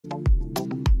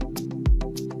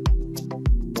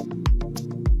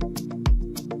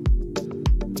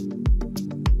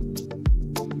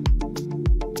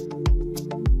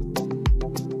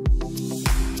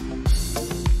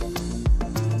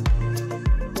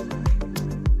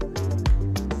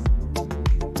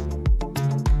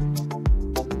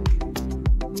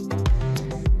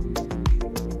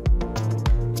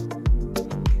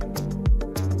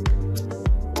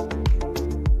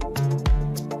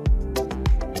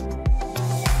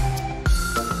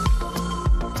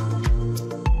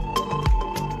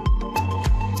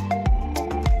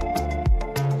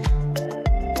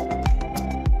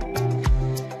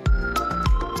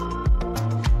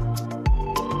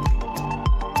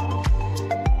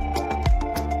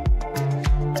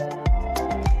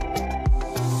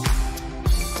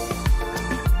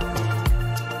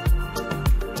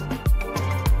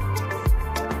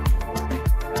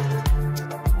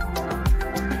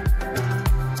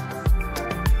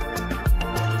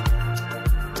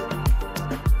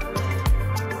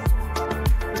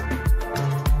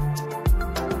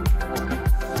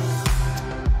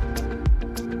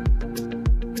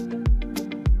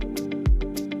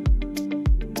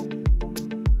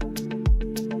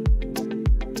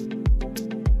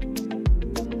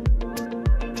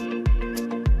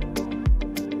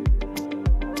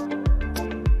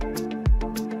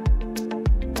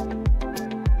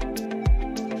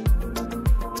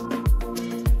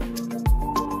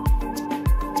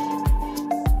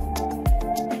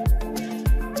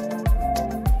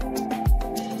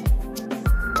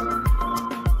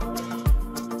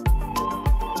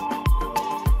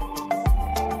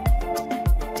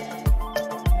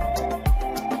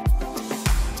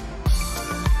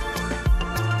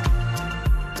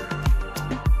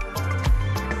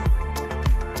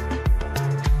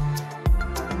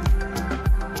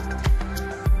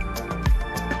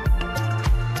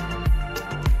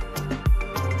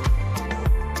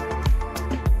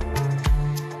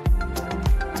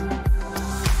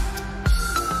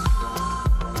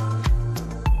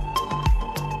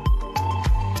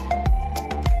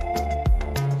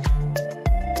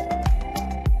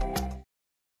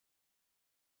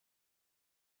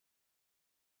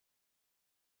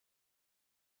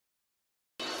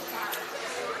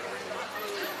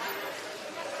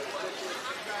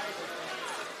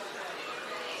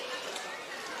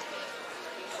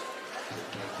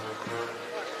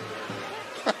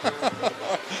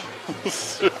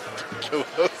This is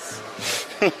ridiculous.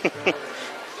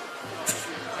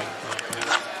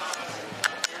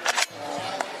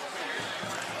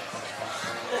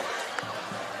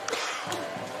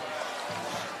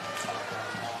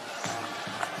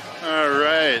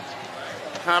 Alright.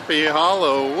 Happy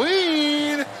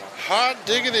Halloween! Hot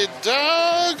diggity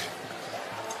dog!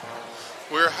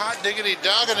 We're hot diggity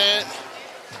dogging it.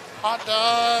 Hot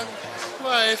dog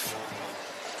life.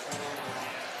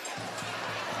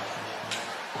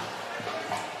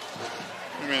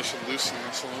 Maybe I should loosen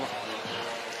this a little.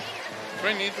 Do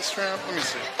I need the strap? Let me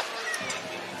see.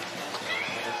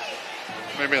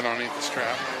 Maybe I don't need the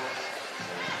strap.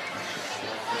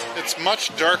 It's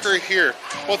much darker here.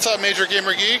 What's up, Major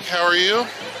Gamer Geek? How are you?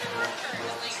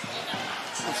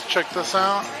 Let's check this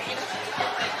out.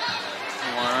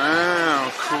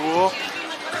 Wow, cool.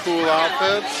 Cool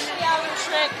outfits.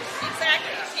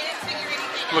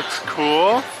 Looks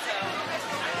cool.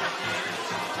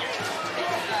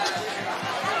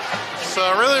 So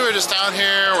really we're just out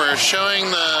here, we're showing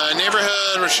the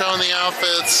neighborhood, we're showing the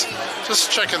outfits,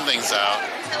 just checking things out.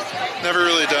 Never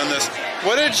really done this.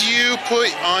 What did you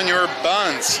put on your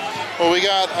buns? Well, we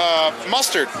got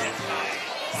mustard.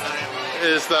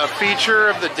 Is the feature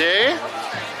of the day.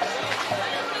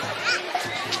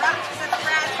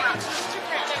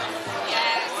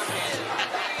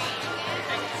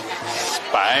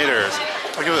 Spiders.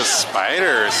 Look at the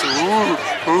spiders. Ooh.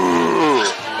 Ooh.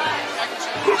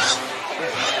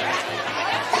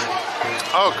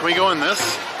 Oh, can we go in this?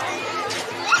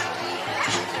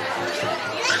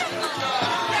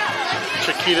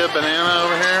 Chiquita banana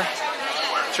over here.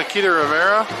 Chiquita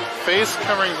Rivera. Face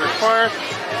coverings required.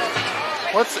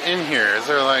 What's in here? Is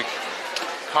there like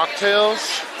cocktails?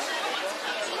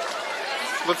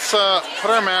 Let's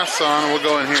put our masks on and we'll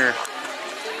go in here.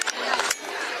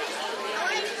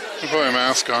 I'll put my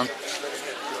mask on.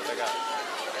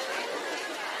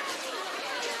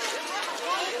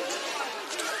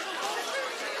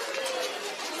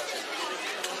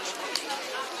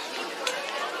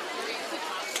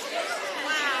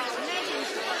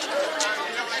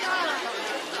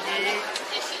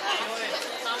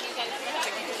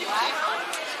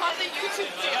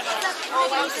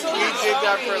 We did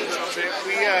that for a little bit.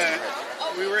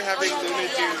 We were having Luna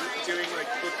doing like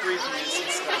book reviews and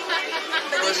stuff.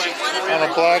 On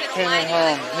a black painted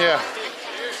home, yeah.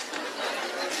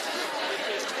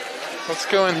 Let's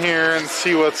go in here and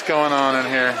see what's going on in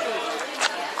here.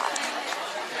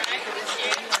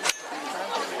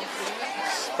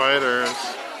 Spiders.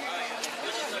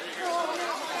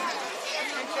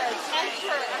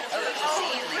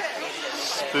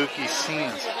 Spooky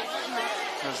scenes.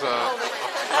 There's a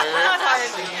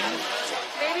pirate scene.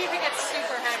 Maybe if it gets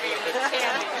super heavy, it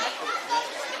can.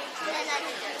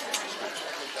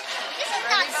 This is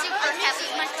not super heavy.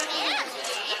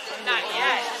 Not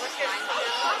yet.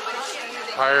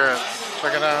 Pirates.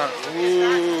 Check it out.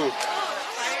 Ooh.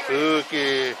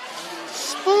 Spooky.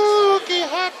 Spooky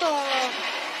hot dog.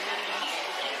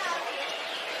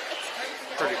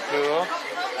 Pretty cool.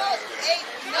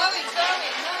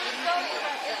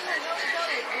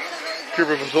 Group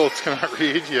of adults cannot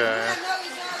read. Yeah.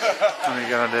 What are you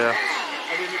gonna do? I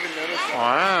didn't even notice that.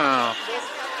 Wow.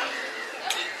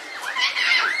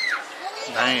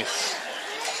 Nice.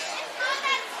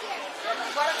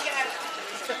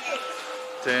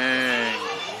 Dang.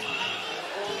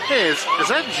 Hey, is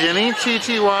that Jenny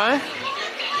TTY?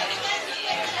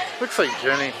 Looks like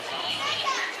Jenny.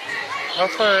 How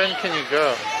far in can you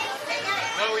go?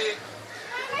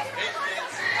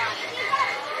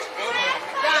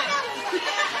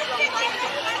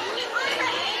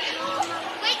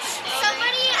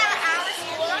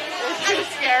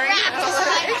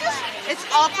 It's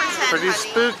all pretend. Pretty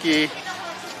spooky.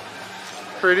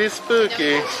 Pretty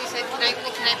spooky. She said, can I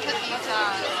put these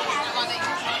on the...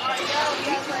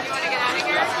 You want to get out of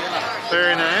here?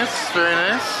 Very nice, very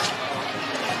nice.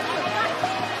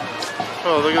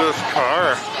 Oh, look at this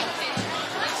car.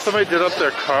 Somebody did up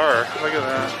their car. Look at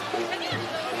that.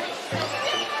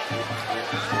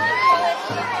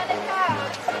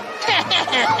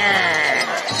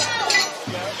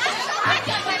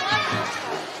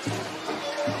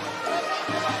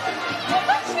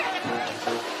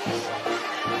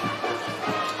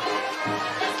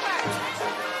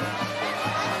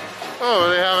 Oh, what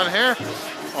do they have in here?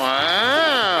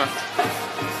 Wow.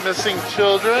 Missing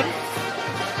children.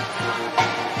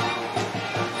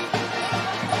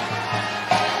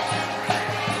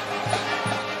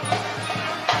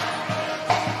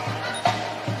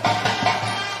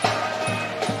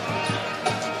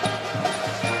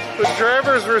 The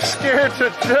drivers were scared to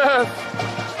death.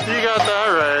 You got that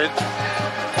right.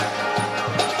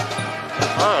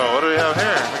 Oh, what do we have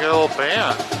here? We got a little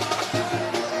band.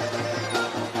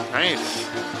 Nice.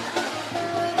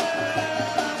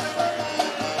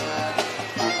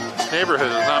 This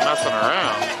neighborhood is not messing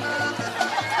around.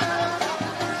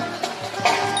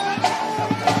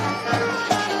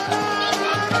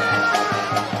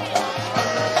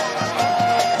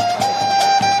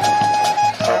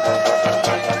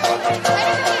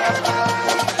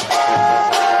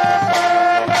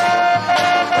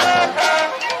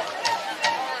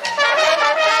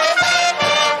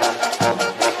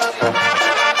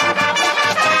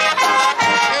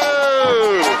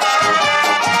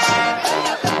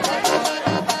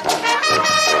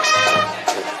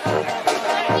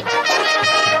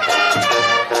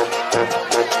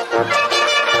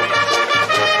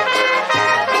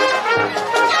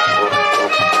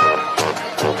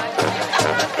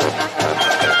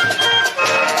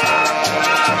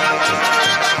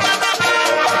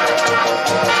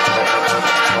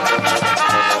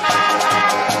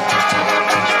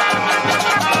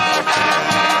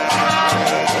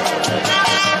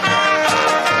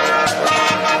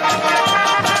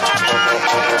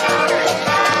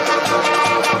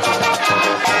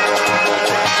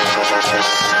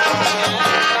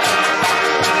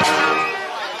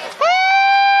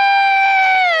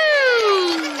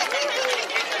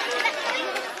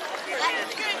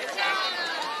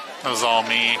 That was all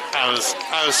me. I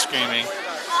was screaming.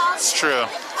 It's true.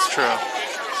 It's true.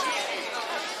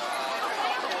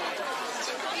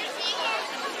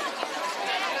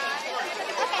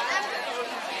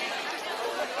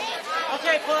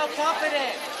 Okay, pull out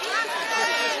confident.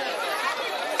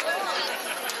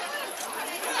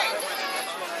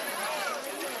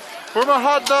 Where my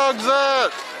hot dogs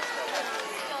at?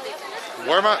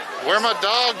 Where my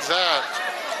dogs at?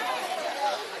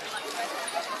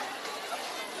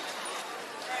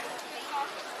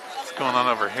 What's going on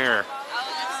over here?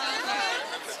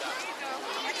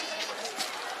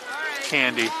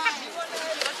 Candy.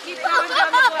 Keep going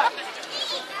down the block.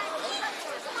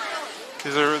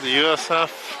 These are the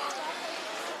USF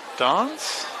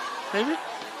Dons, maybe?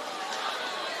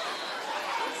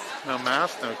 No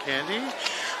mask, no candy.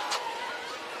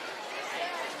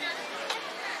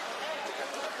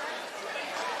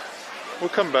 We'll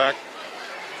come back.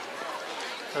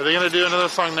 Are they going to do another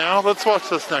song now? Let's watch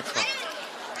this next one.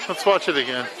 Let's watch it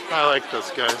again. I like this,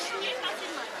 guys.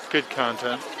 Good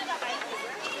content.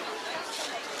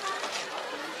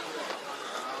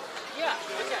 Yeah,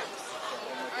 okay.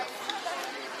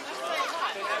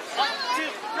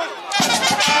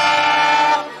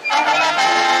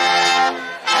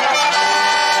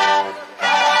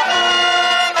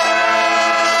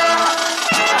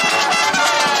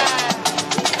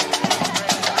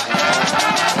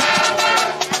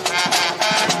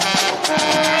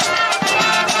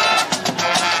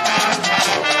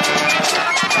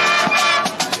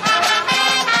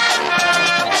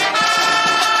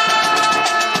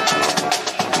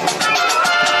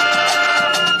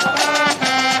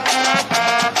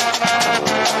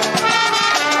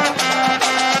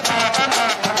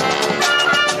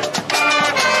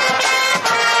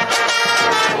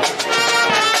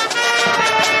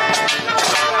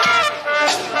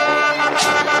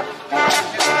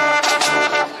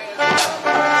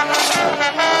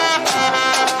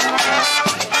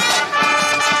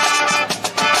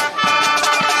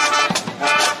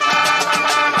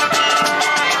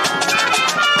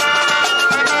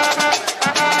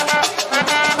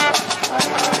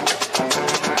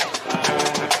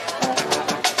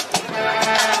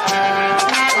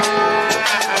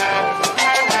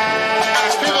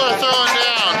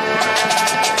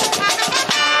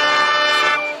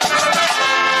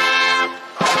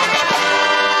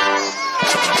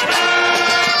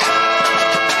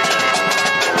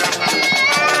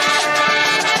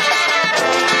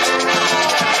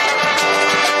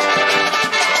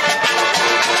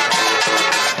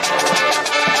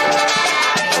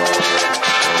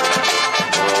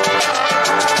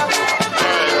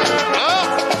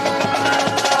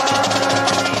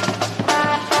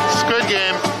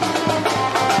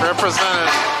 Represented.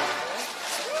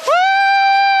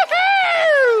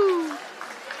 Woo-hoo!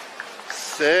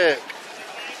 Sick.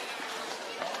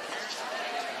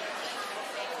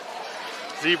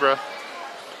 Zebra.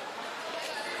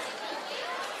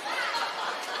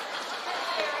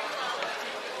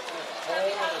 So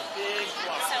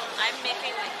I'm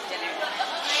making like dinner.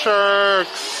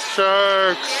 Sharks.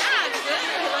 Sharks. Yeah, good.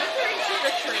 I like doing trick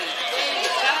or treat. There you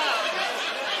go.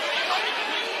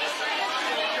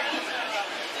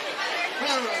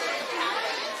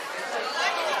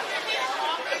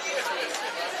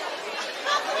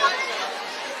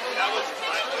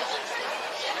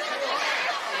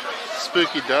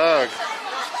 spooky dog.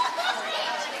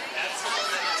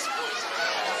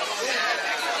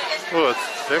 Oh, it's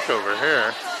thick over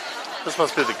here. This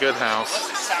must be the good house.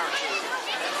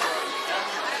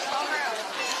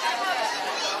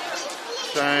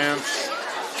 Giants,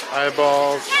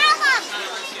 eyeballs.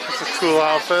 It's a cool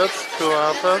outfits. Cool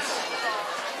outfits.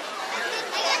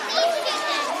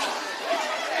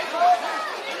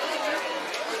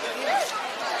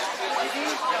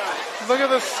 Look at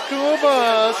the school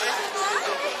bus.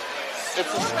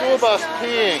 It's a school bus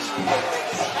peeing.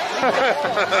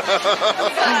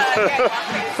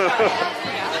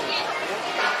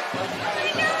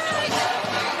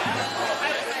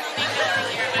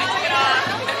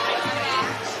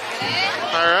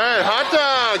 Alright, hot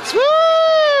dogs! Woo!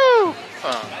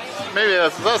 Oh, maybe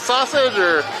that's a sausage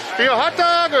or... Are you a hot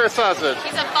dog or a sausage?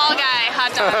 He's a fall guy,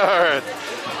 hot dog. Alright.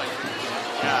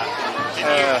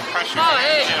 Oh,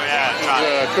 hey! Can we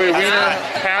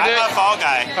pound it? I'm a fall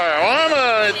guy. Alright,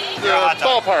 well I'm a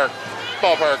ballpark.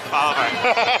 Ballpark.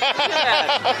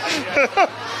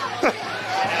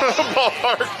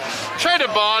 Ballpark. Try to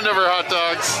bond over hot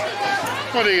dogs.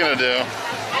 What are you gonna do?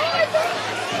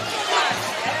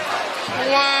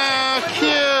 Wow,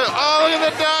 cute! Oh, look at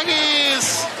the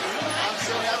doggies!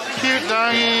 Cute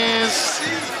doggies.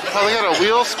 Oh, they got a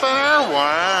wheel spinner?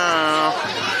 Wow.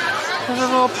 Look at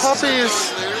the little puppies.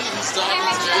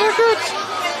 Look at.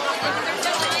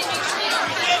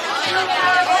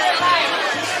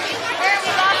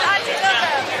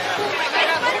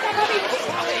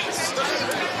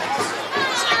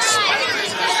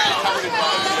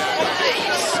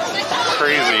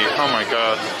 Crazy. Oh my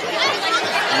god.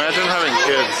 Imagine having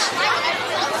kids.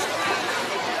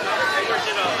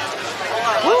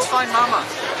 Let's find Mama.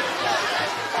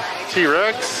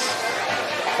 T-Rex.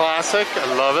 Classic.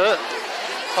 I love it.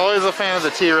 Always a fan of the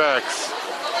T-Rex.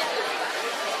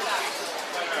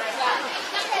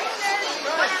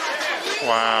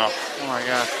 Wow. Oh my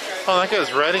god. Oh, that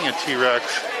guy's riding a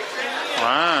T-Rex.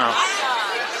 Wow.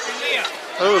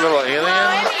 Oh, little alien.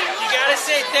 You gotta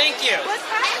say thank you.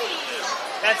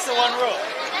 That's the one rule.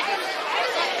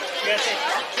 You gotta say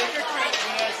trick or treat,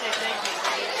 and you gotta say thank you.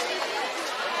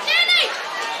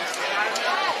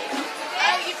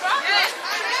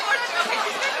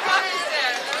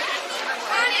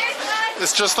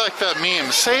 It's just like that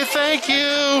meme. Say thank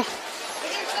you.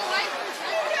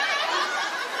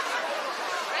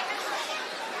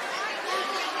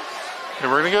 Okay,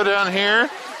 we're gonna go down here,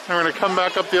 and we're gonna come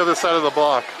back up the other side of the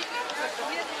block.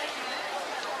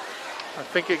 I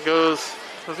think it goes.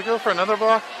 Does it go for another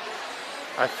block?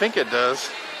 I think it does.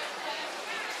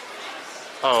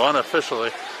 Oh,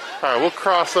 unofficially. All right, we'll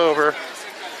cross over.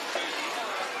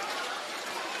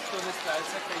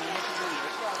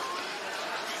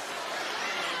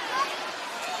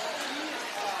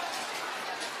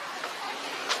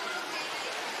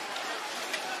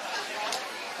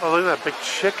 Oh, look at that big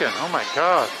chicken. Oh my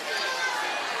god.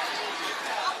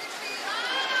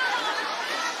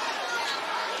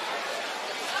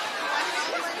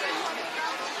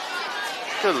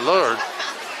 Good lord.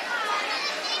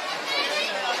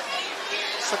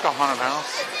 It's like a haunted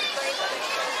house.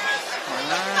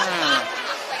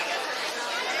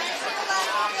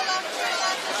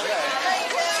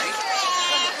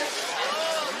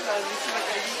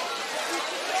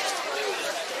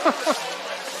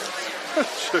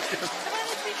 Chicken.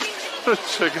 The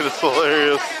chicken is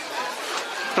hilarious.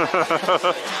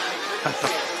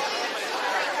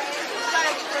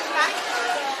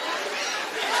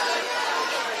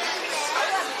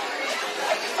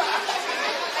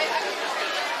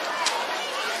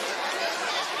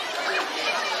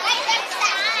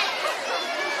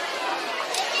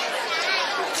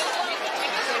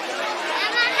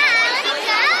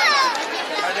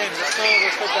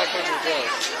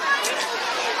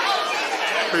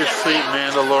 Pretty sweet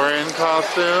Mandalorian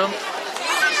costume.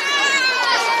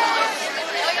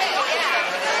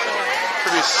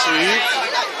 Pretty sweet.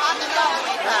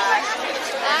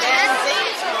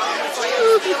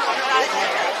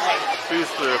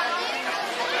 Squeeze through.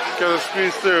 Gotta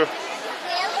squeeze through.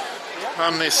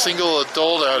 I'm the single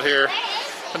adult out here.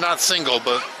 But not single,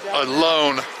 but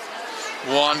alone.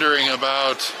 Wandering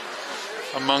about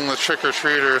among the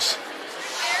trick-or-treaters.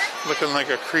 Looking like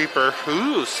a creeper.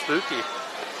 Ooh, spooky.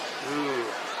 Ooh.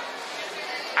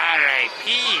 R.I.P.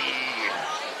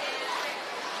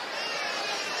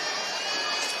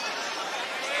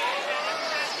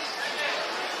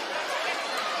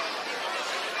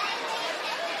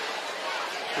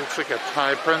 Looks like a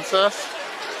Thai princess.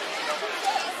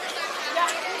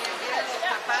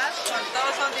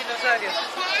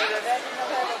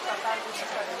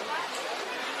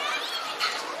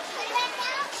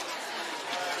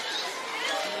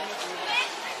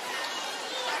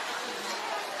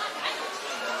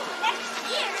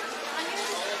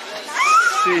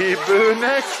 See Boo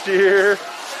next year.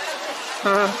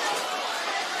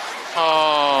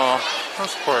 Oh,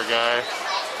 this poor guy.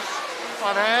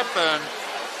 What happened?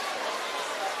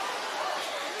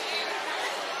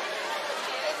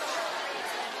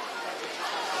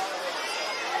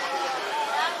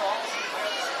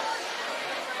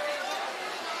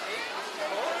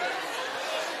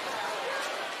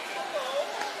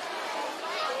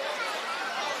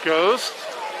 Ghost?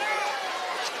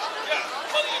 Yeah,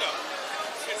 well, you know,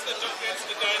 it's the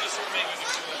dinosaur making it.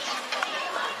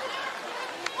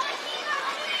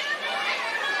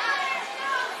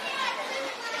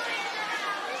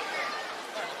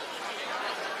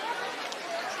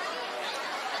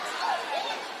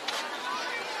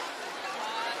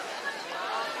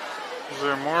 Is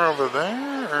there more over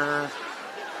there, or?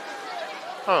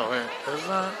 Oh wait, is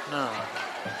that? No.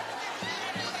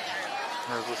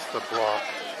 Or is this the block?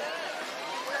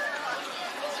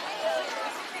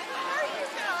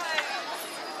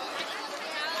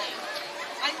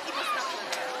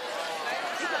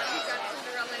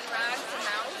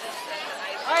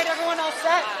 Alright, everyone all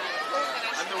set?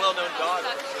 I'm the well-known dog.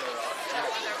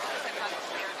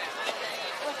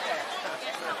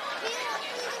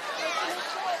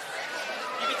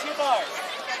 Give me 2 bars.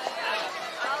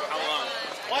 How long?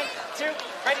 1, 2,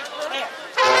 ready, and.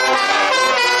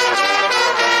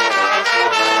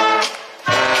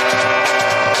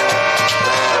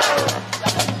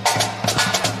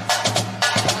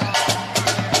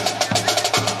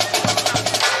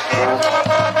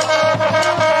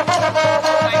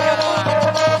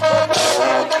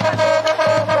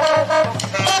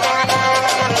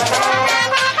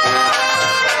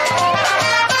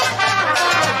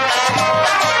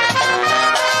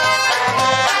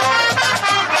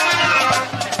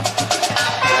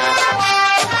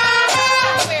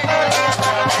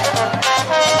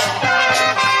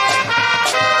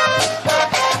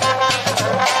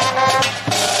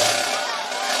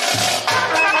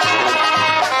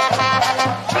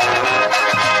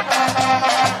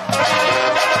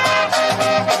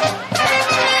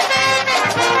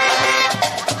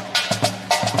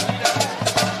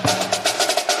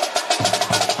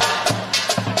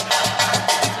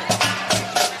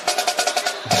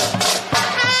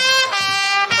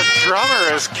 Drummer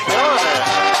is killing it.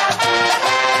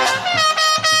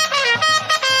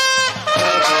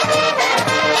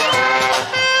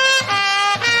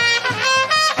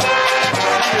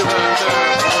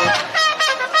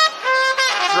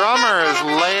 Drummer is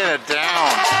laying it down.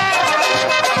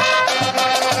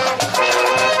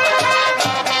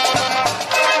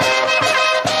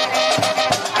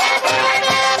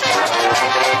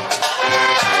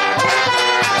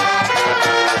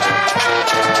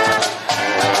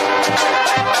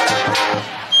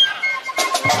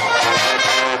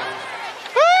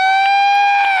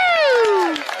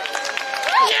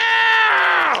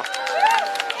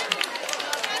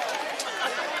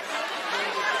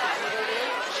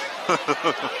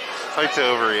 I like to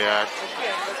overreact.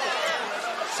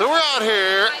 So we're out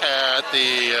here at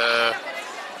the,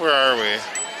 where are we?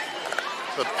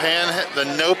 The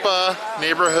Nopa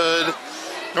neighborhood,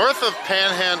 north of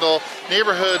Panhandle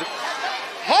neighborhood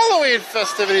Halloween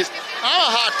festivities. I'm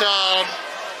a hot dog,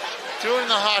 doing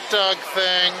the hot dog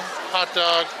thing. Hot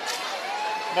dog,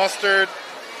 mustard.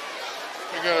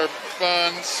 We got our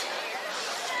buns.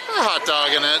 We're hot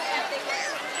dogging it.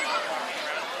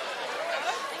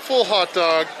 Full hot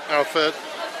dog outfit.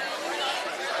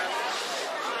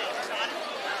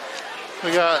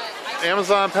 We got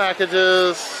Amazon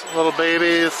packages, little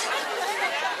babies.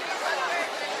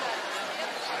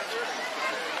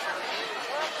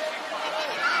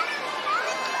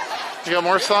 You got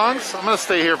more songs? I'm gonna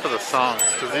stay here for the songs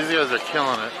because these guys are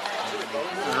killing it.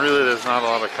 And really, there's not a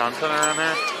lot of content around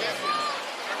here.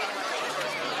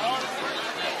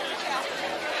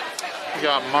 We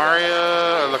got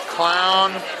Mario, or the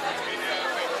clown.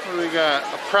 What do we got?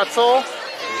 A pretzel.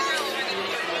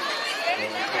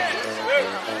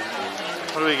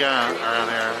 What do we got around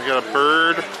here? We got a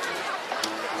bird.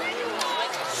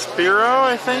 Spiro,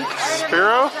 I think.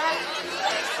 Spiro.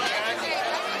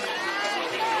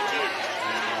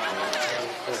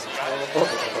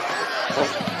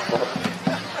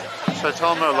 Should I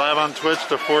tell them they're live on Twitch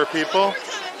to 4 people?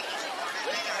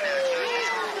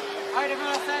 Alright,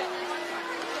 everyone all set?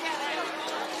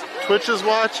 Twitch is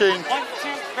watching. 1, 2,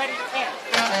 ready, and.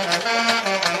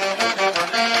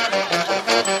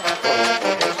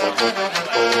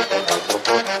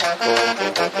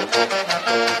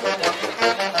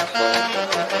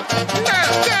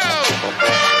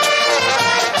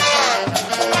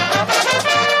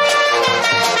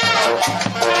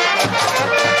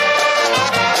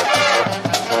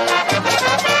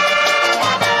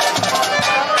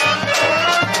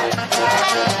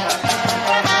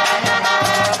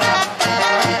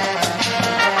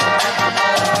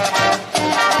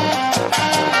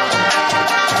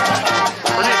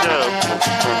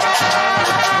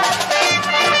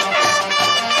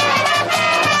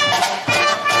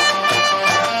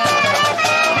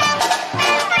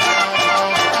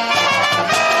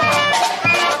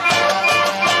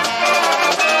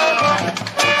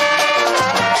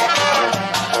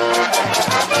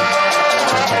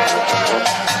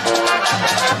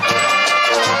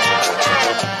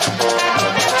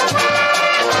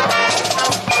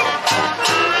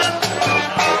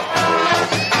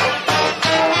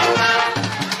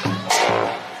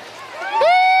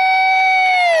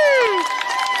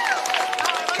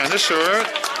 short.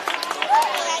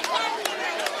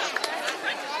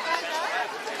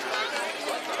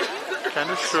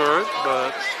 Kinda short,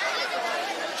 but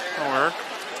it'll work.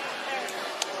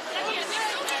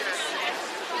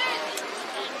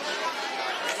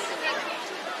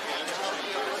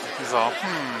 He's all,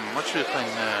 what should we play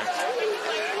next?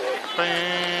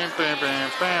 Bam, bam,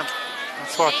 bam, bam.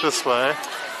 Let's walk this way.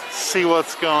 See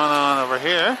what's going on over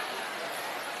here.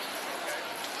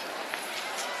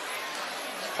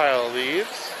 Pile of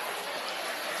leaves.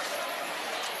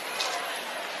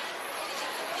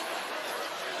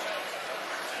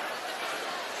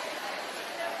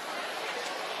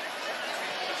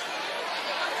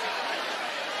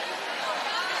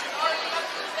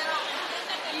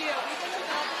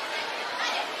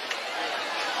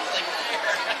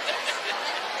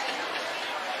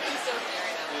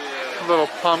 Little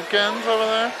pumpkins over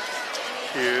there.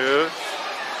 Cute.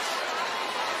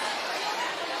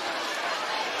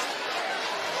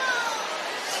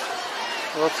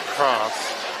 Let's cross.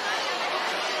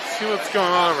 See what's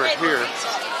going on over here.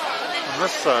 On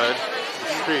this side of the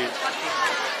street.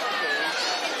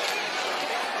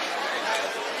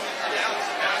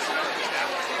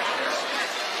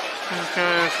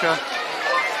 Okay, let's go.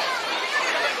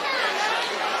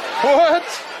 What?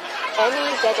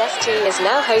 NEZST is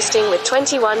now hosting with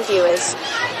 21 viewers.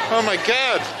 Oh my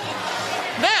god!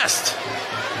 Nest!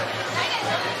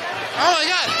 Oh my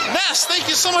god! Nest, thank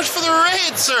you so much for the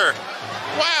raid, sir!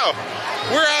 Wow!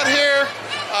 We're out here,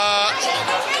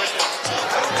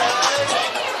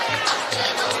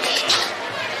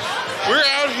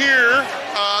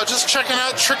 just checking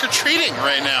out trick-or-treating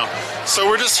right now. So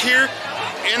we're just here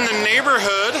in the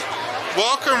neighborhood.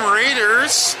 Welcome,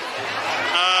 raiders.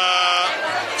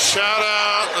 Shout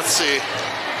out, let's see,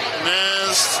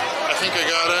 Nez, I think I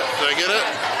got it. Did I get it?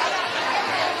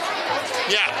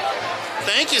 Yeah.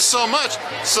 Thank you so much.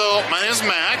 So, my name is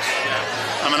Mac.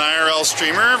 I'm an IRL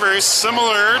streamer, very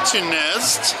similar to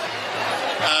Nez.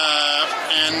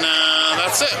 And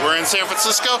that's it. We're in San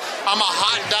Francisco. I'm a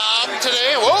hot dog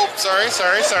today. Whoa, sorry.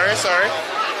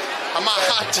 I'm a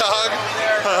hot dog.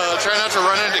 Try not to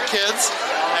run into kids.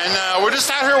 And we're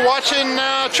just out here watching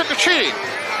trick-or-treating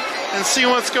and see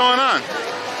what's going on.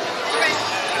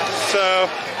 So,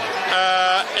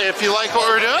 if you like what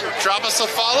we're doing, drop us a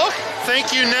follow.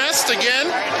 Thank you, Nest,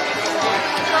 again.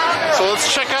 So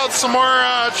let's check out some more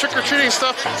trick-or-treating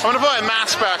stuff. I'm gonna put my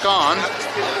mask back on.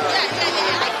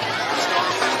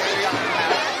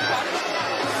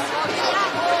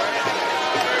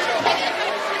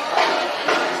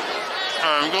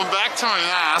 I'm going back to my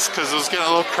mask because it was getting a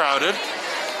little crowded.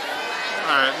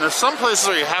 Alright, there's some places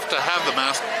where you have to have the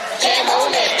mask.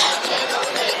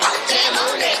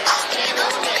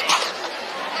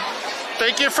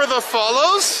 Thank you for the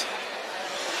follows.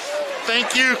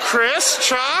 Thank you, Chris,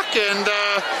 Chalk, and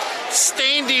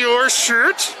Stain Dior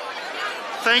shirt.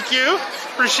 Thank you.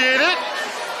 Appreciate it.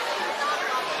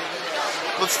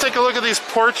 Let's take a look at these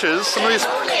porches. Some of these.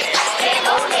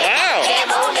 Wow.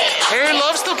 Harry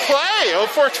loves to play.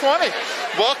 0420.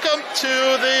 Welcome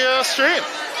to the stream.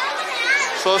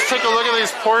 So let's take a look at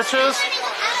these porches.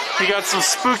 You got some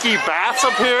spooky bats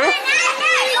up here.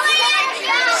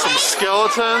 Some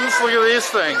skeletons. Look at these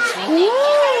things.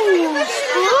 Woo!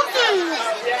 Spooky!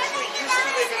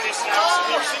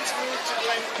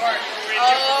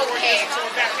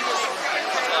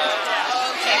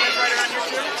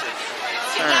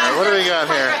 Alright, what do we got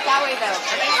here?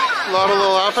 A lot of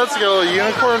little outfits. You got a little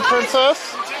unicorn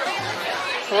princess.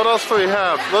 What else do we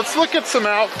have? Let's look at some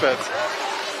outfits.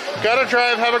 Gotta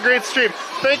drive, have a great stream.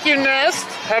 Thank you, Nest.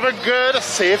 Have a good,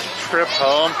 safe trip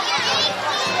home.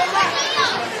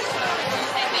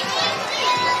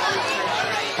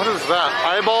 What is that?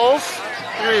 Eyeballs?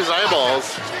 Look at these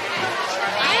eyeballs.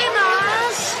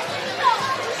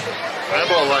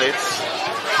 Eyeball lights.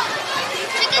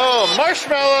 Oh,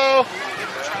 marshmallow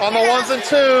on the ones and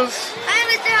twos. Hi,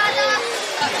 Mr. Hot Dog.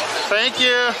 Thank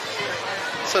you.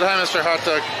 Said hi, Mr. Hot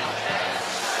Dog.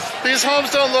 These homes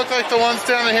don't look like the ones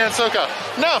down here in SoCal.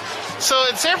 No. So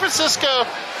in San Francisco,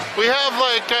 we have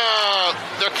like,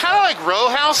 they're kind of like row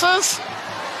houses,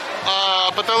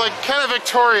 but they're like kind of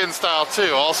Victorian style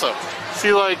too also.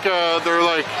 See, like, they're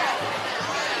like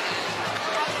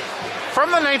from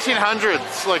the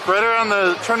 1900s, like right around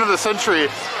the turn of the century,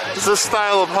 is this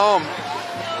style of home.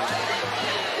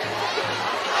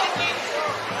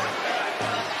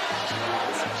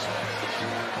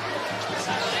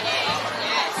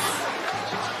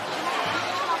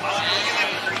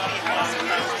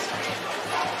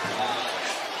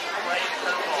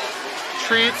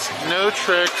 Treats, no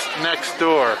tricks, next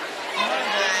door.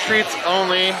 Treats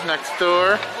only, next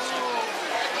door.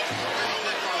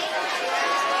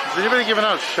 Is anybody giving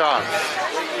out shots?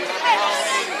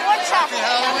 Happy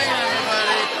Halloween,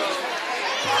 everybody!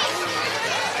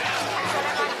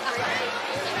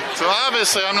 So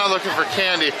obviously I'm not looking for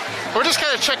candy. We're just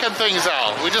kind of checking things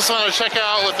out. We just want to check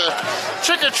out what the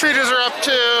trick-or-treaters are up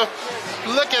to.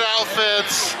 Look at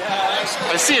outfits.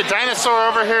 I see a dinosaur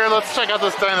over here. Let's check out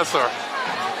this dinosaur.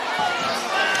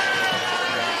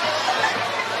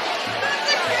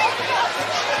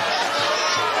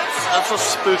 That's a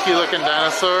spooky looking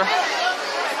dinosaur.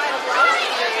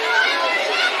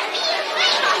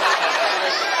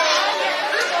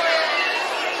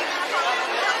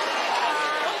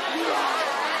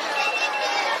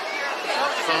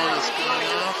 Phone is going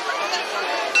off.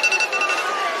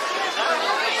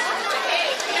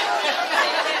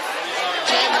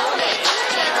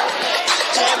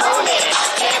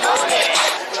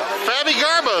 Fabi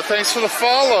Garbo, thanks for the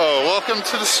follow. Welcome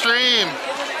to the stream.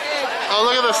 Oh,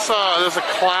 look at this. There's a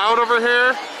cloud over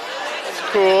here. It's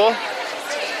cool.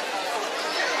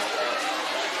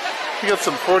 We got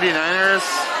some 49ers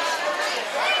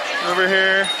over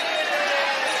here.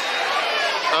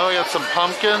 Oh, we got some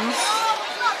pumpkins.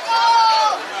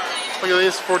 Look at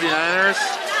these 49ers.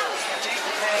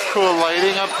 Cool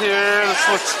lighting up here. This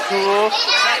looks cool.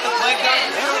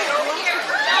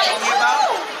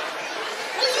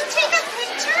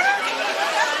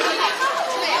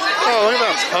 Oh, look at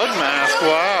that pug mask.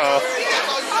 Wow.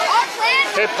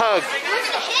 Hey, pug.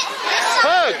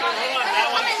 Pug!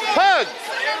 Pug!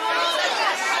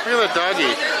 Look at the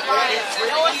doggy.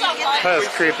 That is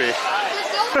creepy.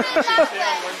 The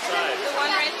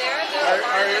one right there.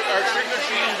 Our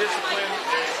trick-or-treating discipline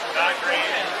is not great.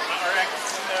 Our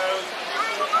X's and O's.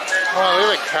 Oh,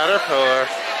 look at the caterpillar.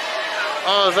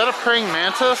 Oh, is that a praying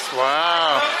mantis?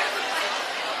 Wow.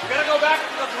 We're gonna go back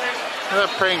to the place. Look at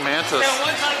that praying mantis.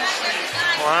 One time the street.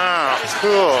 Wow,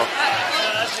 cool.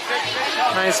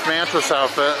 Nice mantis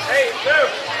outfit. Hey, Lou!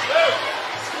 Lou!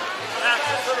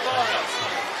 Access to the ball.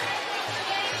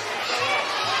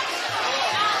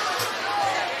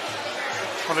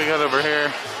 What do we got over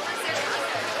here?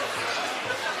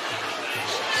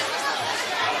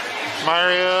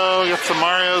 Mario, got some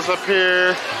Marios up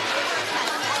here.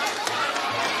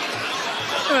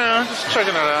 You know, just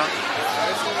checking it out.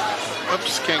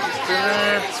 Oops, can't get through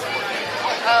there.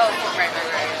 Oh, right.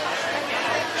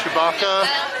 Chewbacca.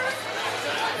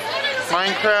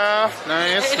 Minecraft,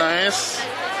 nice, nice.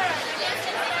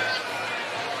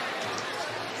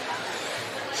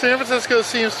 San Francisco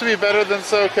seems to be better than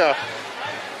SoCal.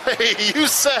 Hey, you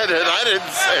said it, I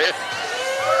didn't say it.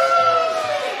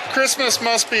 Christmas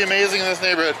must be amazing in this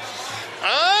neighborhood.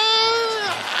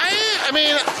 I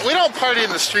mean, we don't party in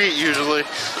the street usually.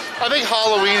 I think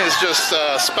Halloween is just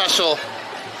special.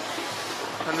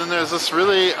 And then there's this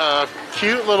really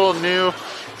cute little new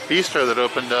bistro that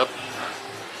opened up.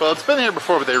 Well, it's been here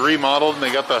before, but they remodeled and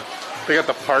they got the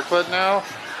parklet now.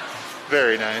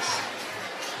 Very nice.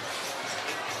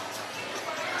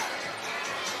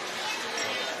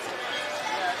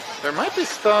 There might be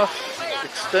stuff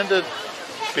extended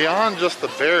beyond just the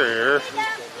barrier.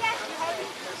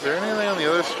 Is there anything on the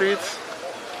other streets?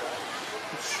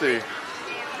 Let's see.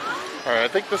 Alright, I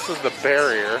think this is the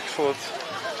barrier, so let's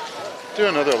do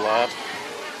another lap.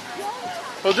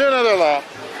 We'll do another lap.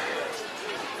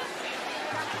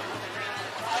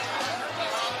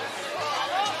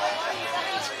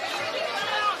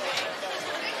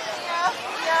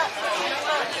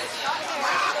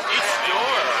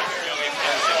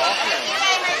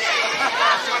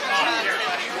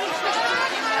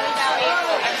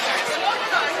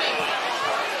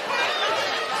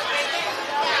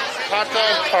 Hot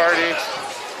dog party.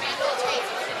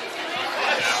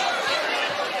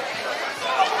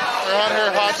 We're out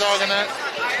here hot dogging it.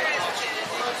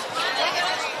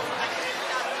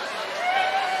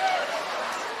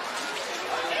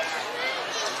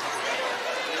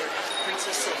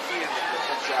 Princess Sophia in the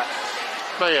purple jacket.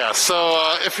 But yeah, so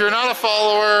if you're not a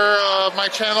follower of my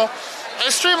channel, I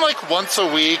stream like once a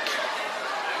week,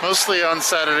 mostly on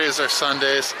Saturdays or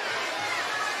Sundays.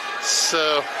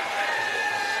 So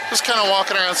just kind of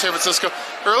walking around San Francisco.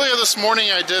 Earlier this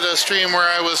morning I did a stream where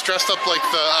I was dressed up like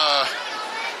the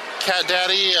Cat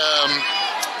Daddy,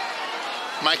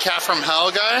 My Cat from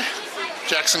Hell guy,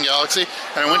 Jackson Galaxy,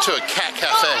 and I went to a cat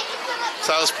cafe.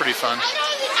 So that was pretty fun.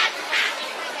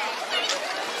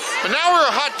 But now we're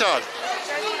a hot dog.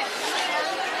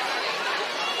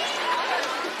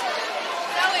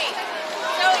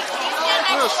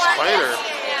 Look at a spider.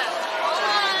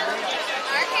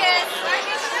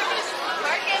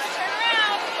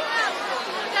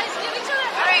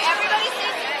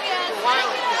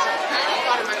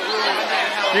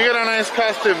 You got a nice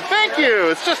costume. Thank you.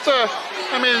 It's just a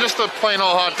I mean, just a plain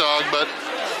old hot dog, but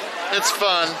it's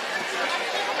fun.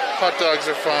 Hot dogs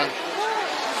are fun.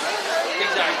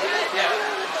 Exactly. Yeah.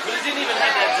 But it didn't even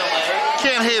have that delay.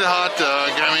 Can't hate a hot dog.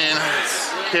 I mean,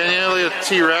 can you? Look at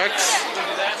T-Rex.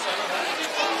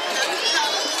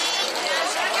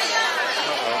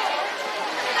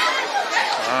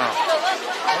 Wow.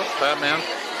 Oh, Batman.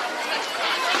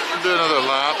 Do another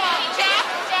lap.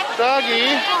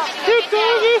 Doggy. Cute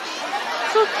doggy.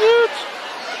 So cute.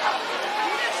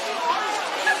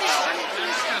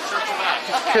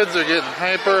 Kids are getting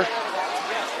hyper.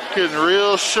 Getting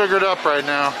real sugared up right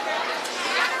now.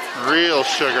 Real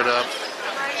sugared up.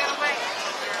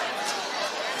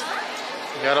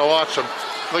 You gotta watch them.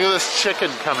 Look at this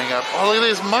chicken coming up. Oh, look at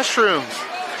these mushrooms.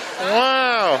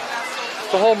 Wow.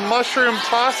 The whole mushroom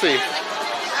posse.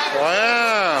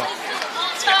 Wow.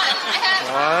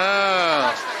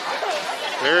 Wow.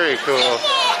 Very cool.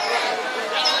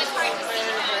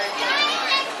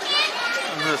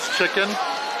 And this chicken.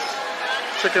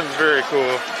 Chicken's very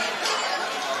cool.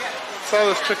 Saw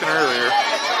this chicken earlier.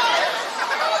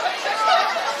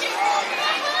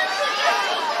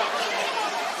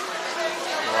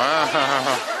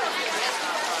 Wow.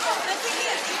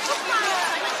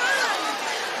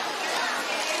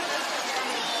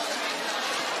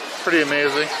 Pretty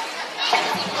amazing.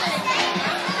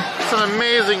 It's an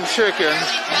amazing chicken. I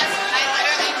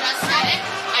literally just said it.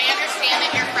 I understand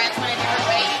that you're friends with a different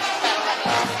way.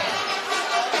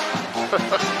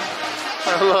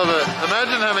 I love it.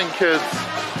 Imagine having kids.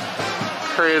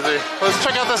 Crazy. Let's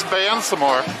check out this band some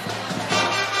more.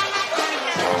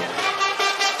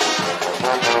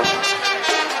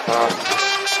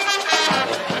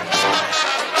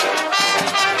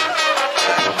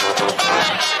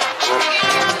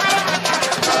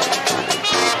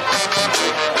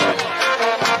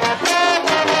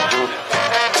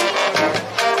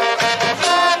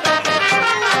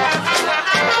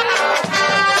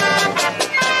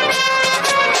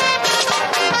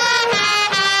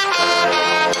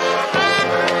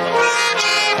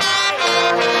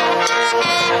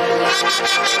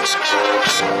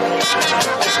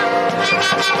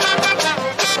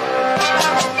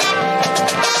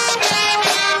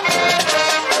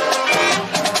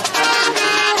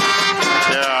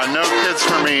 Yeah, no kids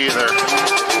for me either.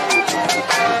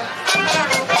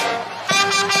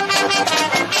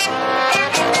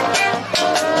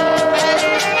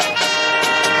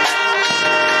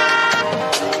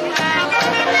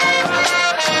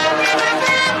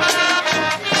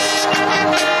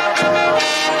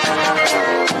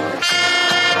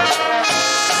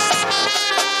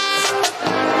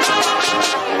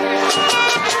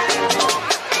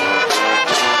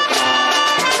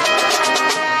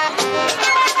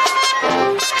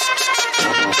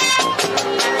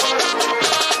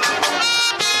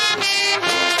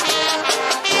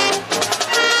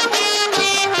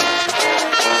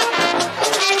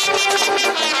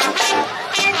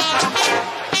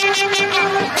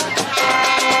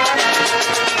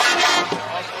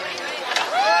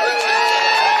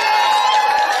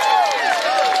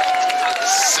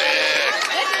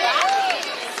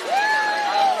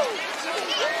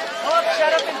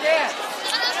 Shut up and dance.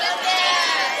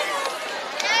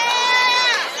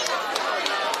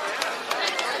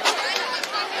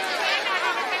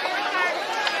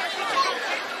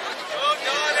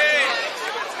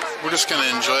 We're just going to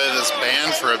enjoy this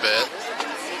band for a bit.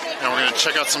 And we're going to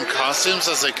check out some costumes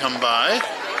as they come by.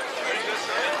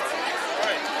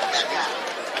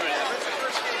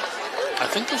 I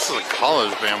think this is a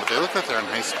college band, but they look like they're in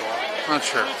high school. I'm not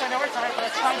sure.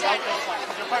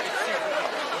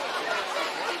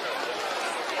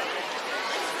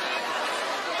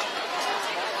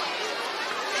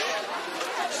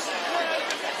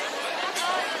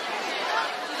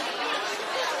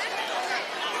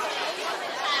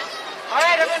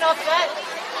 Alright, everyone else set?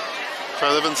 Do I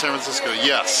live in San Francisco?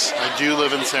 Yes, I do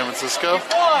live in San Francisco. 4.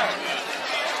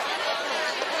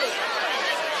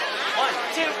 1,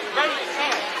 2, ready,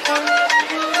 and.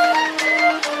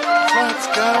 Let's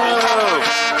go!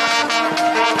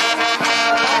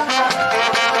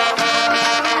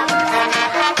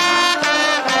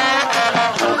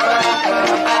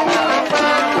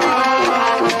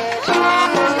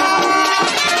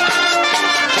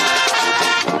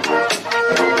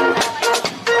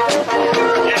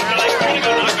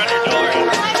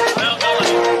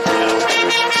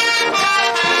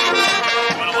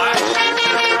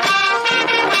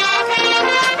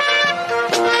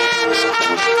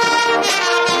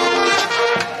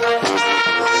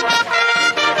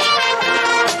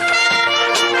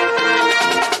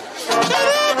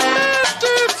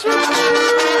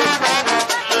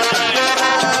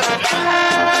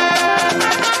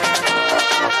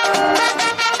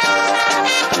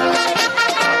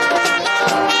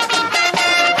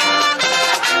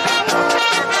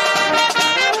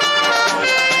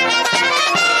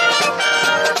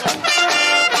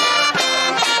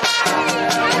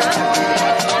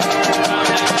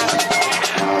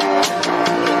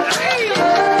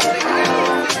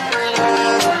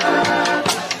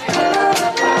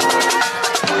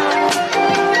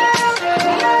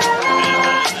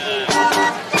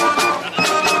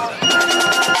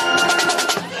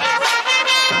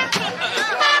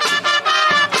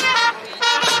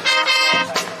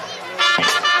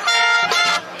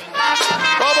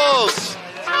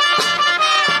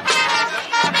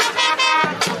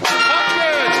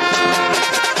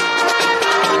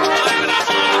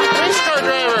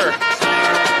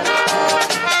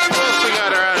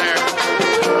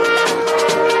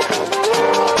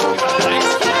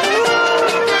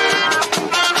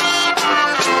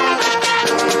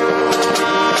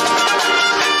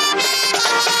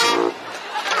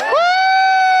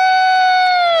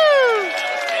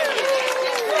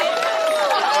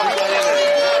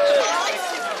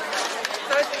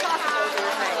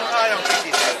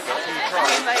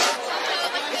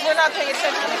 not paying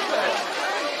attention to it.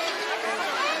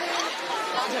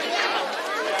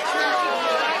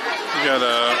 You got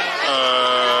a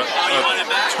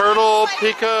turtle,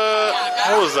 pika.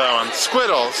 What was that one?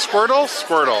 Squirtle.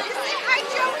 Squirtle.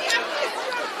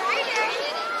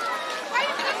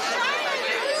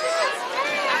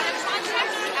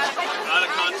 Out of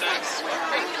context.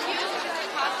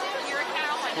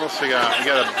 What else we got? We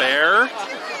got a bear.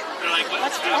 They're like,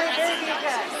 what's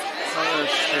Where is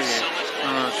she?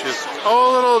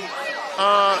 Oh, a little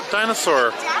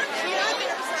dinosaur.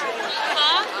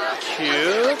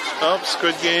 Cute. Oh,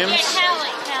 Squid Games.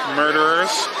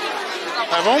 Murderers.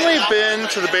 I've only been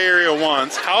to the Bay Area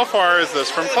once. How far is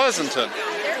this from Pleasanton?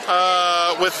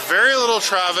 With very little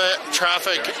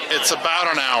traffic, it's about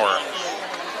an hour.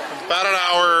 About an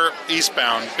hour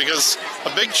eastbound, because a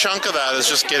big chunk of that is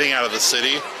just getting out of the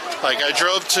city. Like I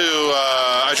drove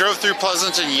through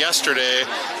Pleasanton yesterday,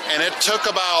 and it took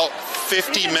about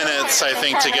 50 minutes, I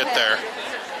think, to get there.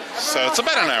 So it's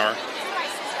about an hour.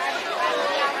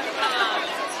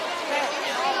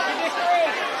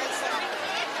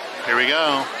 Here we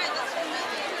go.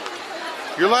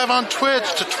 You're live on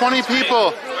Twitch to 20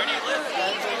 people.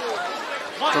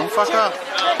 Don't fuck up.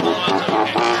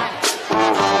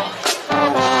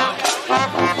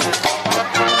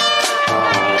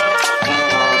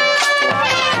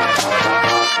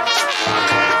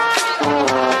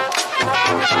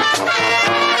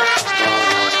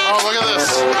 Oh, look at this.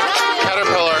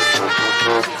 Caterpillar.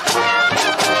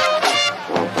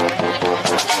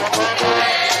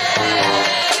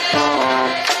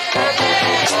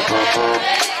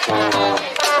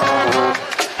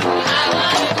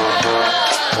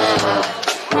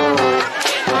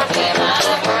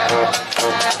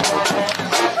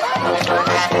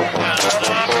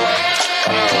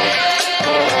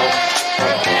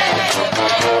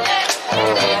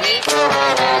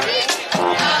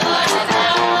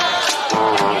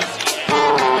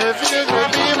 If you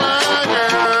could be my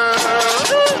girl.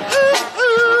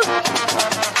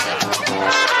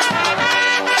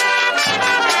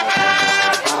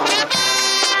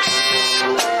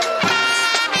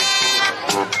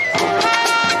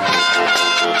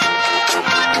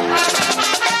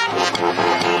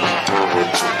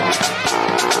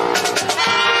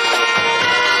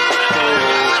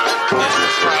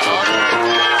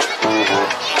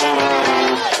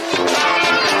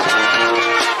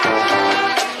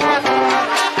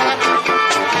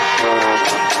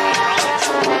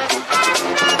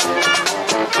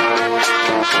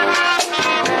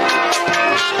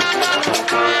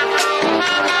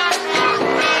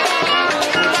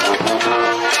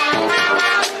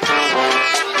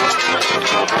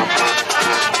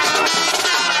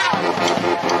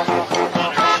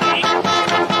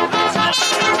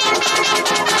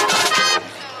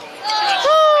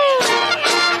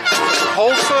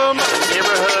 Wholesome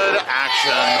neighborhood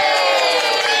action.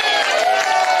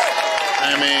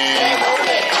 I mean,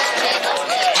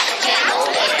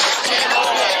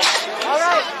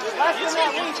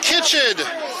 Kitchen,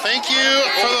 thank you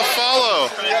for the follow.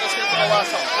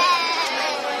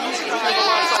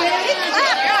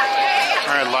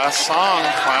 All right, last song.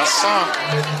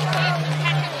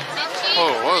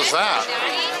 Whoa, what was that?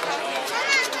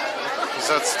 Is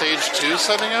that stage 2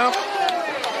 setting up?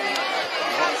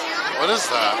 What is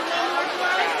that?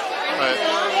 Wait.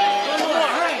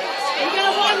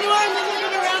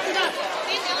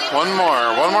 One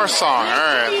more song. All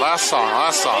right, last song.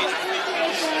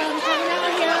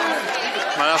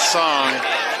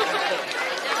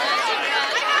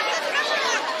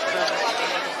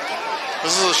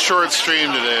 This is a short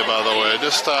stream today, by the way.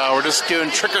 We're just doing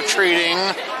trick or treating,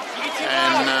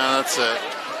 and that's it.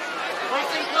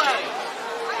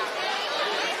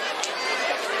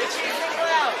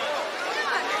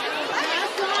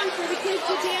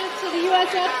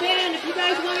 USF band, if you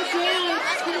guys want to dance,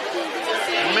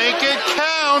 make it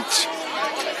count.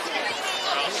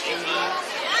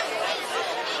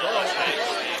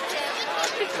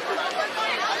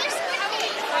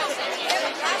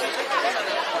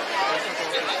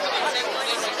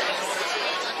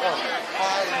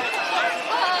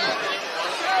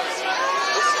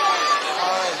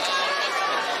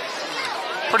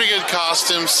 Pretty good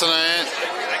costumes tonight.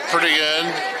 Pretty good.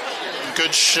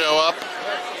 Good show up.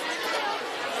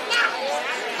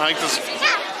 I like this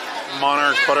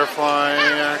monarch butterfly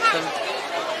action.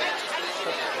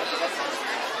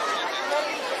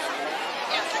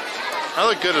 I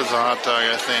look good as a hot dog,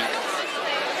 I think.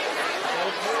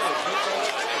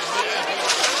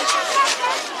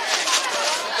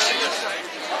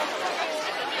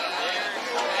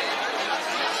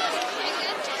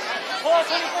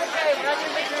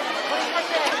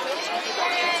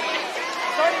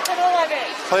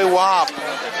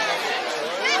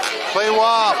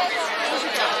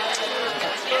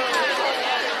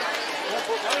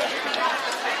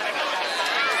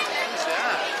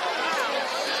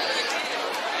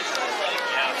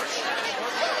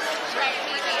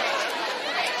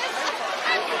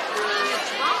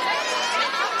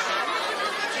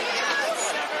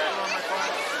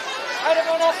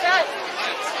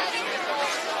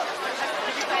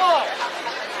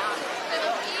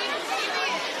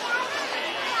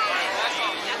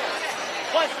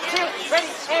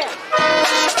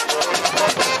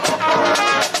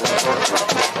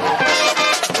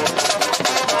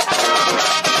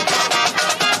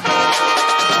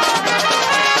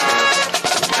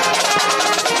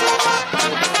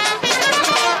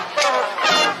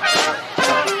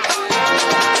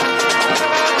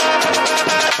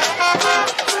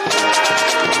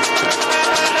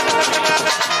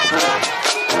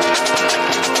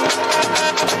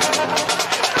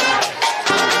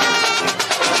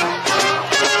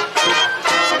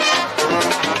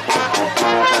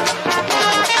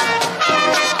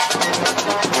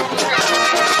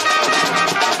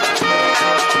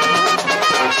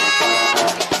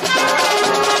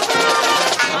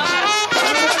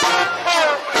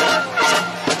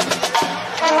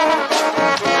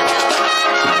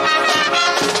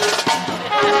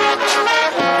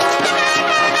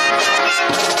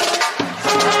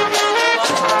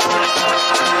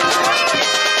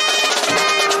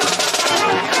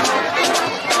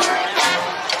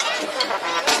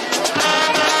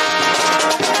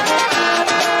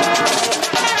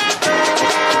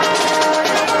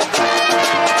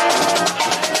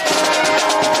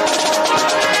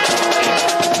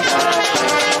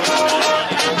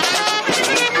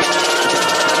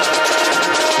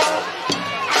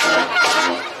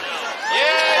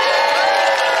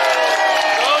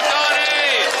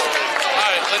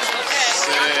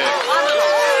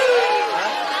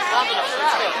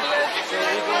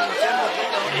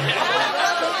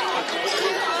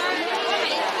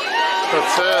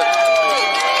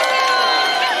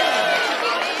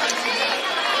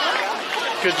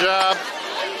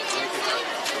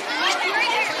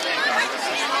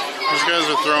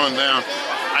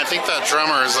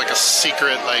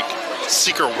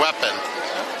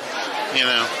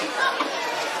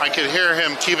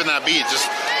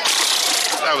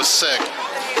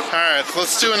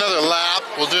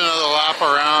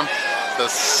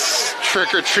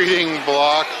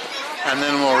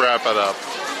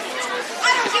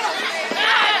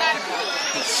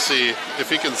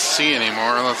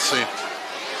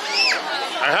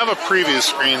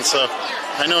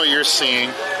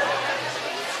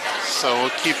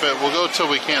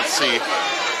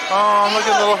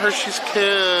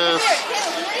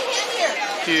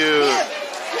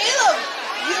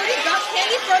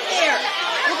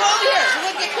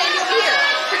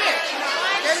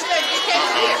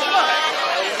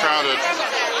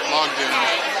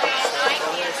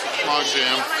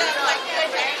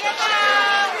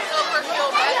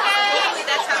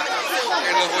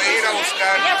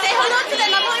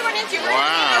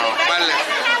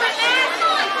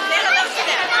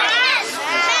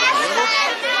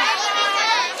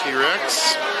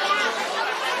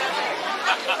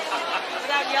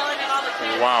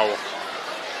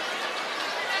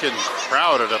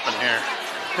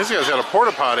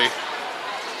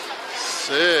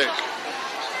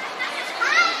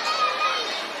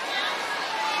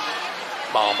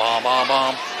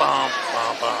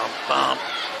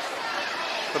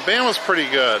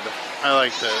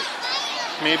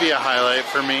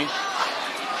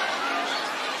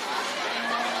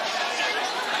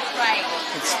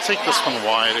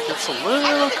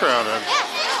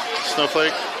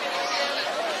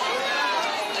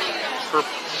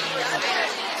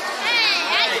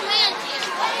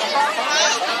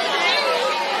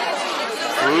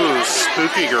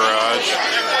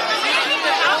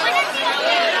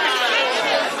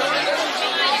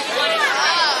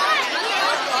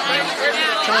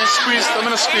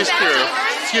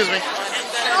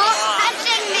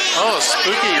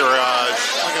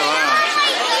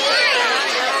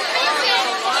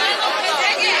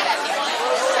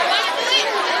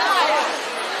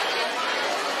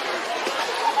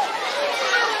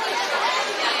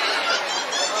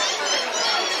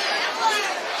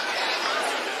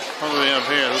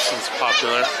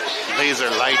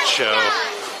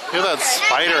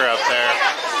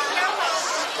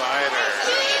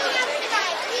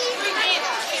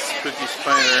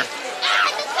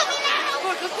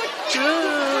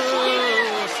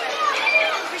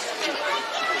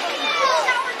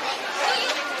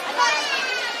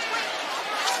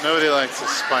 Nobody likes a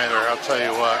spider, I'll tell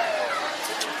you what.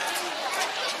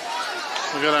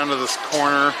 We'll go down to this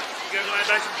corner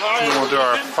and we'll do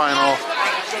our final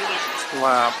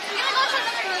lap.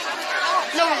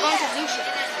 No, we're going to Lucia.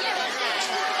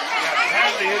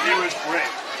 Apparently his view was great.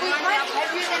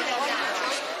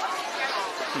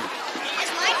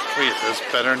 Wait, there's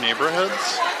better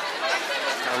neighborhoods?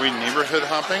 Are we neighborhood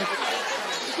hopping?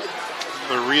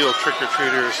 The real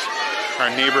trick-or-treaters are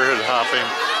neighborhood hopping.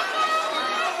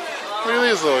 Look at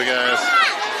these little guys.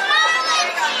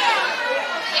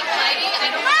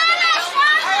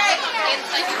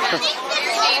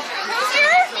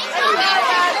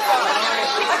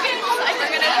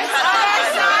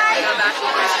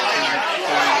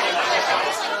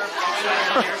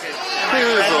 Look at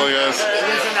these little guys.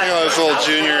 Look at those little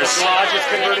juniors.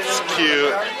 It's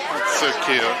cute. It's so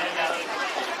cute.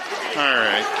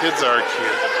 Alright, kids are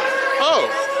cute. Oh!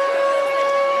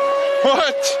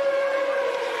 What?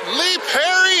 Lee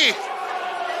Perry!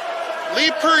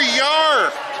 Lee Perry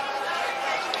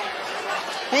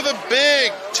with a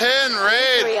big 10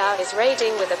 raid. Ria is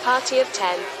raiding with a party of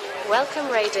 10. Welcome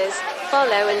raiders.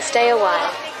 Follow and stay a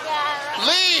while.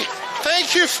 Lee,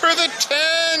 thank you for the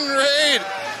 10 raid.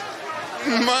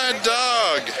 My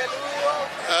dog.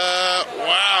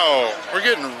 Wow, we're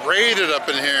getting raided up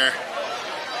in here.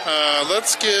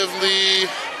 Let's give Lee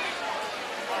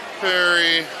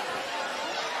Perry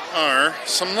R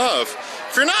some love.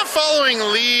 If you're not following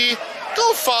Lee,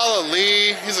 go follow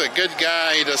Lee. He's a good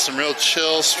guy. He does some real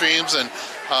chill streams in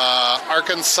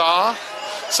Arkansas.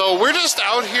 So we're just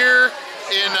out here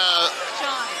in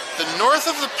the north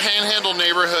of the Panhandle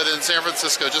neighborhood in San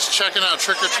Francisco, just checking out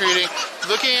trick-or-treating,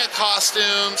 looking at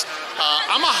costumes.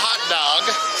 I'm a hot dog,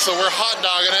 so we're hot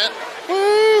dogging it.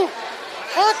 Woo!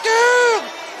 Hot dog!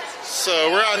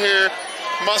 So we're out here,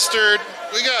 mustard,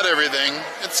 we got everything.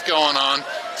 It's going on.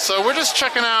 So we're just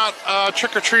checking out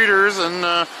trick-or-treaters and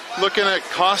looking at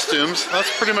costumes.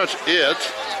 That's pretty much it.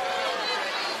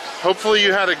 Hopefully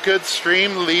you had a good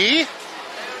stream, Lee.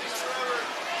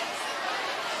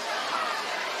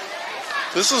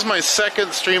 This is my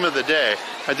second stream of the day.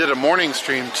 I did a morning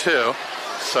stream too.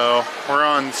 So we're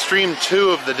on stream 2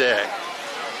 of the day.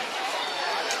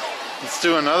 Let's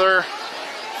do another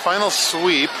final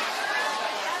sweep.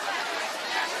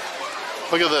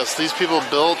 Look at this. These people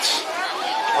built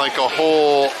like a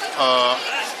whole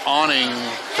awning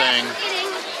thing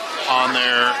on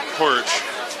their porch.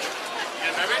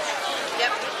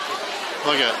 Yep.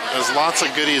 Look at, there's lots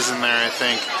of goodies in there, I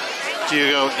think. Do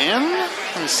you go in?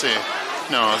 Let me see.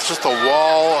 No, it's just a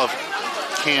wall of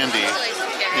candy.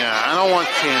 Yeah, I don't want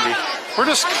candy. We're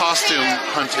just costume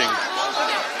hunting.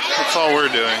 That's all we're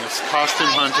doing. It's costume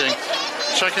hunting.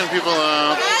 Checking people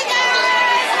out.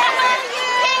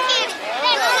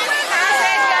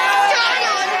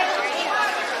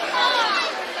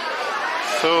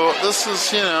 So this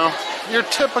is, you know, your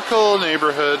typical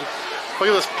neighborhood. Look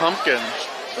at this pumpkin.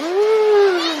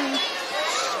 Ooh,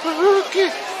 spooky,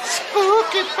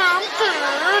 spooky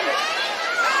pumpkin.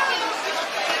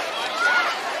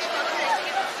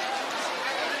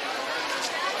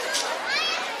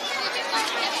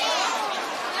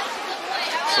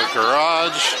 It's a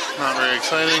garage, not very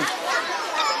exciting.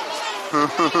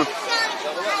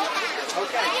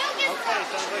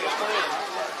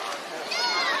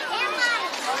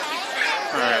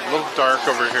 Alright, a little dark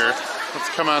over here. Let's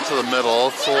come out to the middle.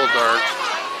 It's a little dark.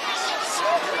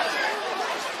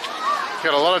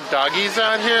 Got a lot of doggies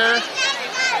out here.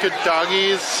 Good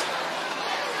doggies.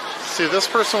 See, this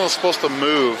person was supposed to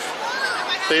move.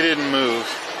 They didn't move.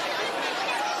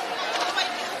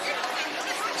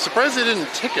 Surprised they didn't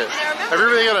ticket.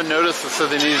 Everybody got a notice that said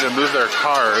they needed to move their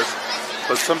cars,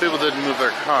 but some people didn't move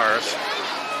their cars.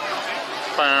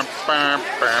 Bam, bam,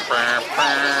 bam, bam,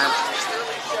 bam.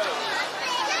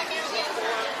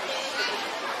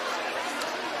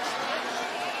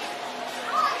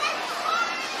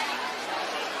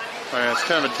 Alright, it's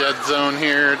kind of a dead zone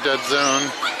here, dead zone.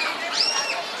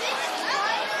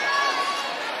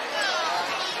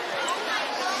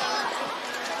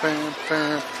 Bam,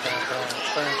 bam, bam, bam,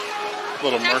 bam.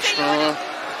 Little marshmallow.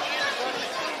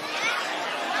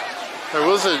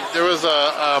 There was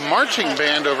a marching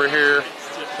band over here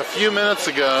a few minutes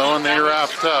ago, and they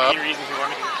wrapped up.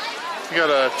 We got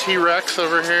a T-Rex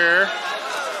over here.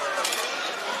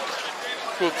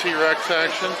 Cool T-Rex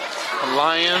action. A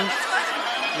lion.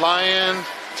 Lion,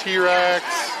 T-Rex.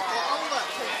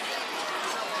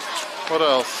 What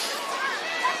else?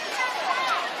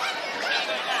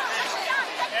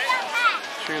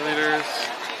 Cheerleaders.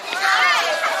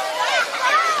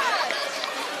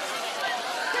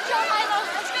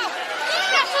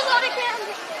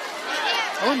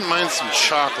 I wouldn't mind some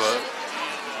chocolate.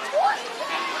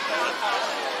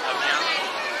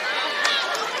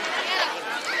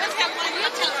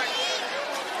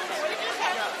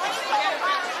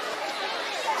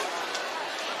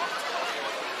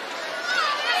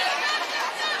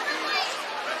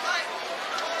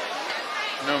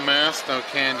 No mask, no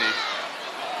candy.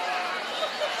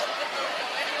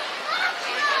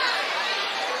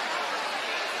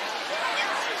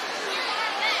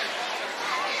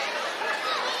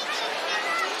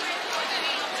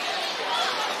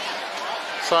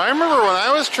 So I remember when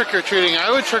I was trick-or-treating, I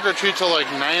would trick-or-treat till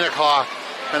like 9 o'clock.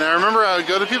 And I remember I would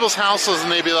go to people's houses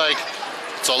and they'd be like,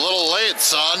 "It's a little late,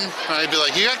 son." And I'd be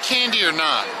like, "You got candy or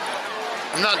not?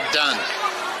 I'm not done.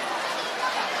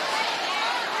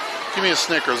 Give me a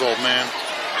Snickers, old man."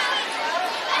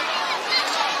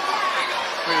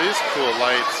 Look at these cool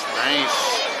lights.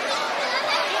 Nice.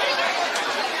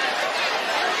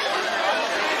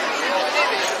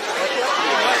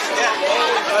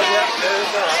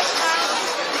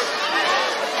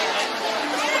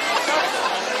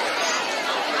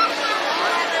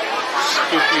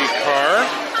 Spooky car.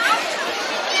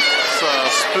 It's a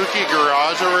spooky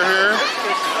garage over here.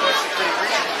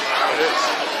 It is.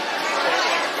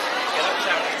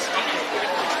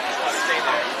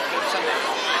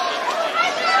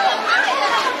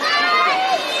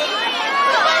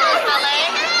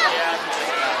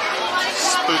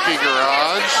 Spooky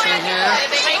garage in here.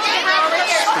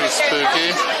 It's pretty spooky.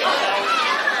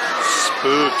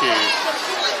 Spooky.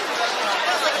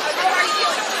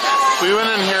 We went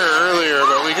in here earlier,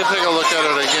 but we could take a look at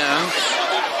it again.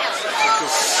 It's a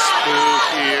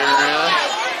spooky area.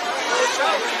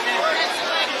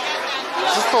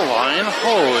 Is this the line?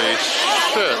 Holy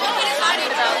shit.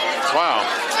 Wow.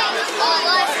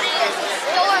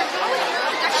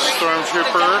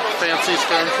 Stormtrooper, fancy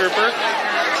Stormtrooper.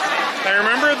 I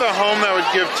remember the home that would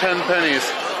give 10 pennies.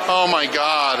 Oh my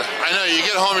god. I know, you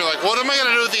get home, you're like, what am I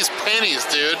gonna do with these pennies,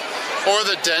 dude? Or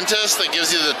the dentist that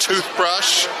gives you the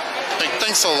toothbrush. Like,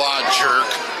 thanks a lot, jerk.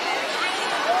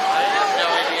 I have no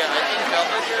idea. I think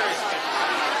Belvedere is good.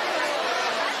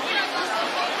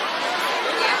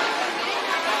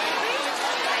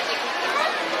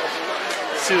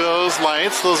 See those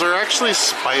lights? Those are actually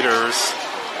spiders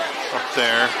up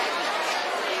there.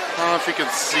 I don't know if you can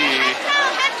see.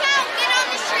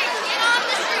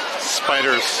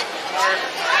 Spiders.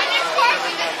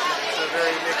 It's a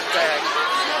very mixed bag.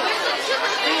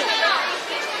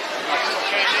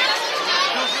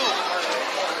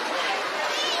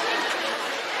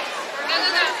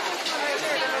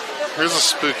 Here's a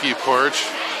spooky porch.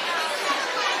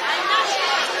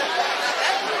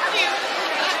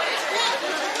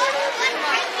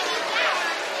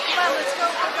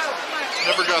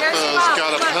 Never got those.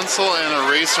 Got a pencil and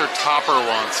eraser topper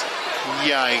once.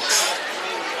 Yikes.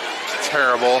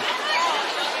 Terrible.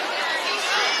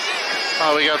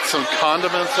 Oh, we got some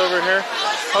condiments over here.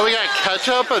 Oh, we got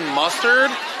ketchup and mustard.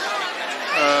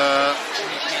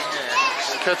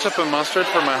 Ketchup and mustard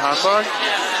for my hot dog.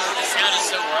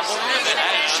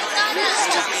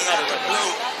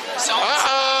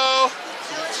 Uh-oh!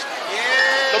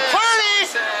 The party!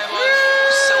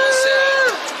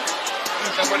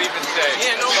 Somebody even say.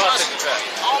 Yeah, no mustard.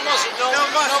 Almost no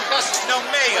mustard. No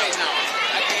mayo. No.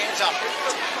 Hands up.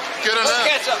 Good enough.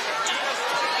 Ketchup.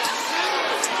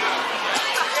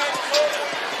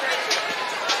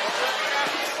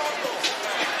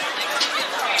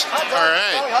 All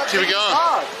right, keep it going.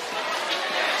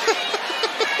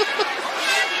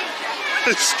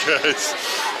 These guys.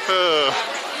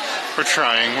 We're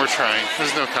trying.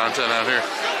 There's no content out here.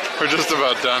 We're just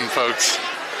about done, folks.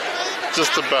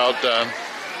 Just about done.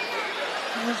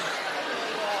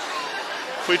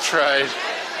 We tried.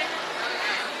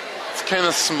 It's kind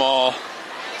of small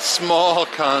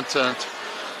content.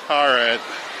 All right,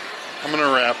 I'm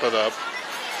gonna wrap it up.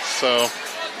 So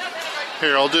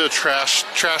here, I'll do a trash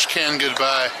can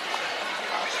goodbye.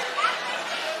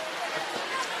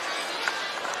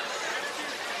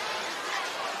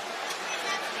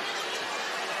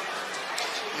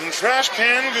 Trash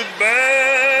can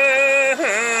goodbye.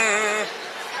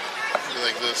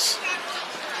 Like this.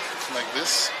 Like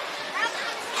this.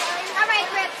 All right,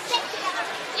 Grip.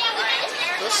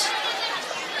 This.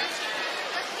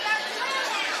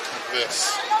 Like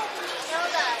this.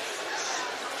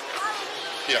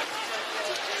 Yeah.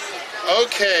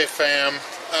 Okay, fam.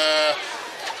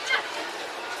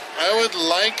 I would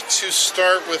like to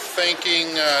start with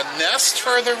thanking Nest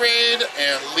for the raid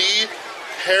and Lee,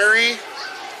 Harry,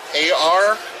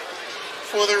 AR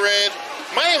for the raid.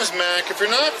 My name is Mac. If you're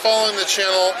not following the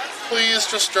channel, please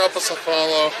just drop us a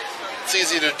follow. It's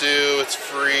easy to do. It's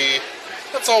free.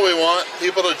 That's all we want,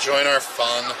 people to join our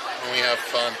fun when we have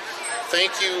fun.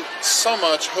 Thank you so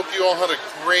much. Hope you all had a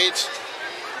great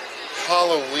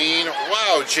Halloween.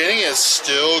 Wow, Jenny is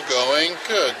still going.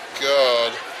 Good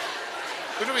God.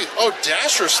 Who do we... Oh,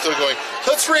 Dasher's still going.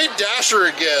 Let's raid Dasher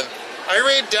again. I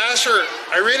raided Dasher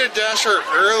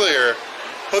earlier.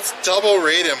 Let's double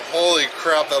raid him. Holy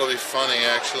crap, that'll be funny,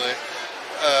 actually.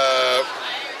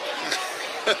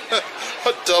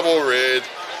 A double raid.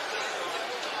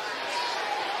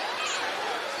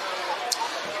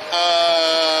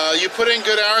 You put in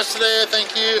good hours today.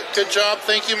 Thank you. Good job.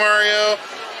 Thank you, Mario.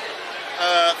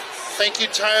 Thank you,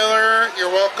 Tyler. You're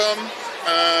welcome.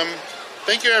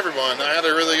 Thank you, everyone. I had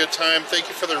a really good time. Thank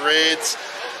you for the raids.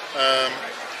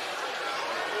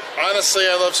 Honestly,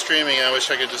 I love streaming. I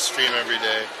wish I could just stream every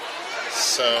day.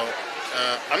 So,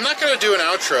 I'm not going to do an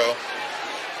outro.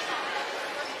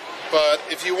 But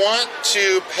if you want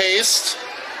to paste,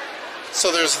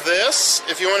 so there's this.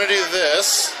 If you want to do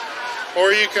this,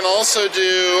 or you can also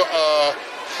do a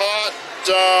hot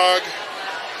dog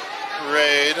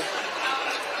raid.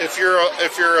 If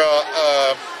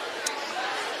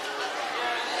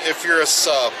you're a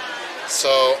sub.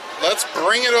 So let's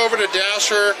bring it over to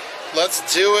Dasher. Let's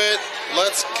do it.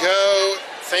 Let's go.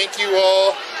 Thank you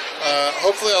all.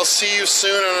 Hopefully I'll see you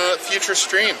soon on a future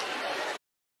stream.